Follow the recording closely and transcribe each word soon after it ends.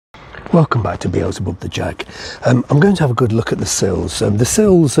Welcome back to Beelzebub the Jag. I'm going to have a good look at the sills. The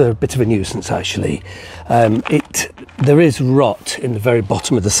sills are a bit of a nuisance actually. There is rot in the very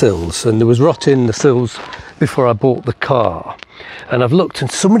bottom of the sills, and there was rot in the sills before I bought the car. And I've looked and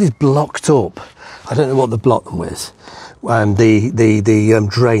somebody's blocked up, I don't know what they've blocked them with, the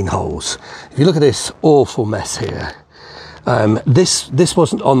drain holes. If you look at this awful mess here, this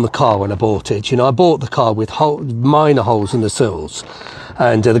wasn't on the car when I bought it. You know, I bought the car with minor holes in the sills,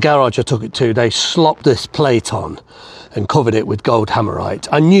 and the garage I took it to, they slopped this plate on and covered it with gold hammerite.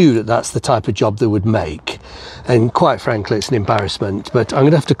 I knew that that's the type of job they would make, and quite frankly it's an embarrassment, but I'm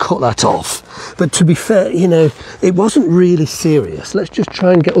gonna have to cut that off. But to be fair, you know, it wasn't really serious. Let's just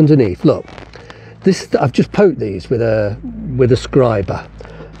try and get underneath. Look, this, I've just poked these with a scriber.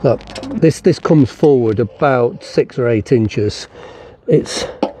 Look, this comes forward about 6 or 8 inches. It's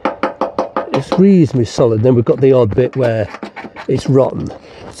reasonably solid. Then we've got the odd bit where it's rotten,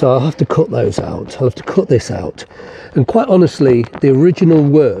 so I'll have to cut those out. I'll have to cut this out. And quite honestly, the original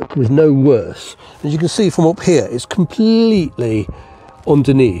work was no worse. As you can see from up here, it's completely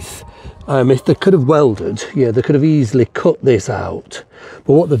underneath. If they could have welded, yeah, they could have easily cut this out.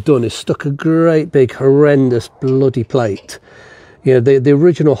 But what they've done is stuck a great big horrendous bloody plate. You know, the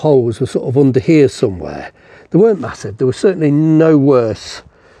original holes were sort of under here somewhere. They weren't massive. They were certainly no worse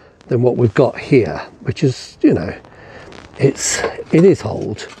than what we've got here, which is, you know, it is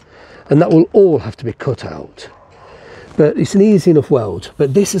holed, and that will all have to be cut out. But it's an easy enough weld.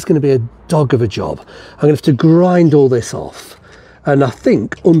 But this is going to be a dog of a job. I'm going to have to grind all this off, and I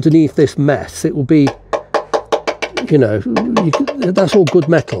think underneath this mess it will be, you know, that's all good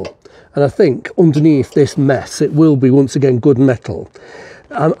metal. And I think underneath this mess it will be once again good metal.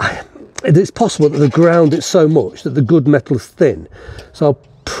 It's possible that they ground it so much that the good metal is thin, so I'll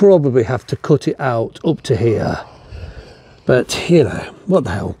probably have to cut it out up to here. But you know, what the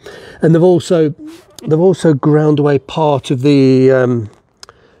hell. And they've also ground away part of the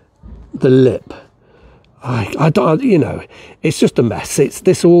lip. I don't, you know, it's just a mess.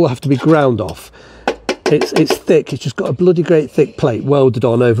 This all have to be ground off. It's thick. It's just got a bloody great thick plate welded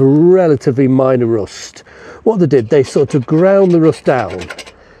on over relatively minor rust. What they did, they sort of ground the rust down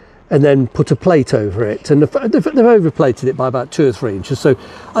and then put a plate over it, and they've overplated it by about 2 or 3 inches. So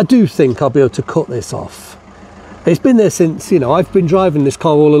I do think I'll be able to cut this off. It's been there since, you know, I've been driving this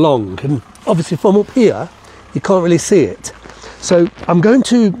car all along, and obviously from up here you can't really see it. So I'm going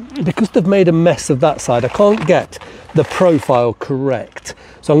to, because they've made a mess of that side, I can't get the profile correct.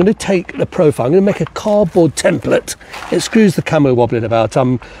 So I'm going to take the profile, I'm going to make a cardboard template. It screws the camera wobbling about.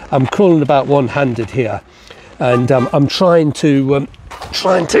 I'm crawling about one-handed here, and I'm trying to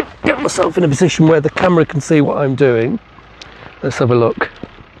get myself in a position where the camera can see what I'm doing. Let's have a look.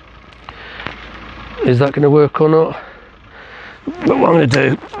 Is that going to work or not? But what I'm going to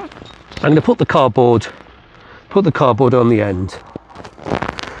do, I'm going to put the cardboard on the end,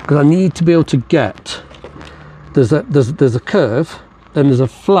 because I need to be able to get, there's a curve, then there's a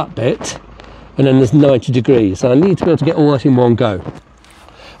flat bit, and then there's 90 degrees. So I need to be able to get all that in one go.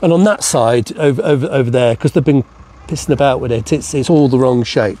 And on that side over there, because they've been pissing about with it, it's all the wrong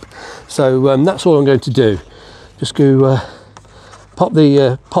shape. So that's all I'm going to do. Just go pop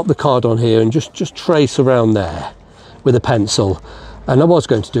the card on here and just trace around there with a pencil. And I was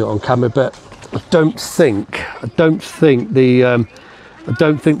going to do it on camera, but I don't think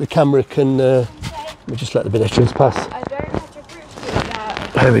the camera can. Let me just let the pedestrians pass. I don't have to prove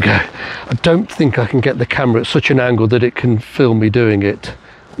that. There we go. I don't think I can get the camera at such an angle that it can film me doing it.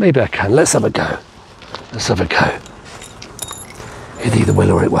 Maybe I can. Let's have a go. Let's have a go. It either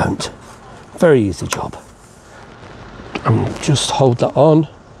will or it won't. Very easy job. Just hold that on.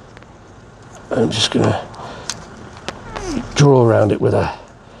 I'm just gonna draw around it with a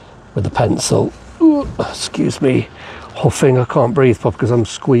pencil. Ooh, excuse me, huffing. I can't breathe properly because I'm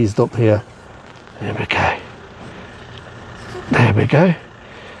squeezed up here. There we go. There we go.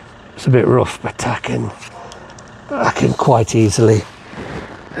 It's a bit rough, but I can quite easily.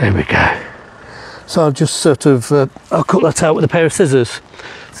 There we go. So I'll just sort of I'll cut that out with a pair of scissors.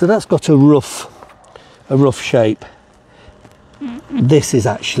 So that's got a rough shape. This is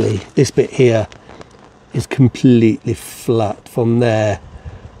actually, this bit here is completely flat from there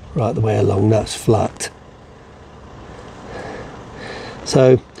right the way along. That's flat.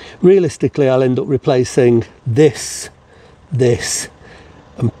 So realistically I'll end up replacing this,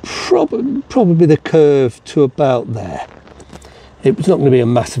 and probably the curve to about there. It's not going to be a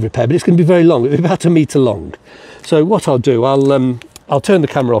massive repair, but it's going to be very long. It'll be about 1 metre long. So what I'll do, I'll turn the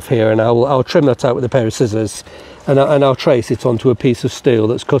camera off here, and I'll trim that out with a pair of scissors, and I'll trace it onto a piece of steel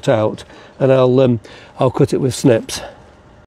that's cut out, and I'll cut it with snips.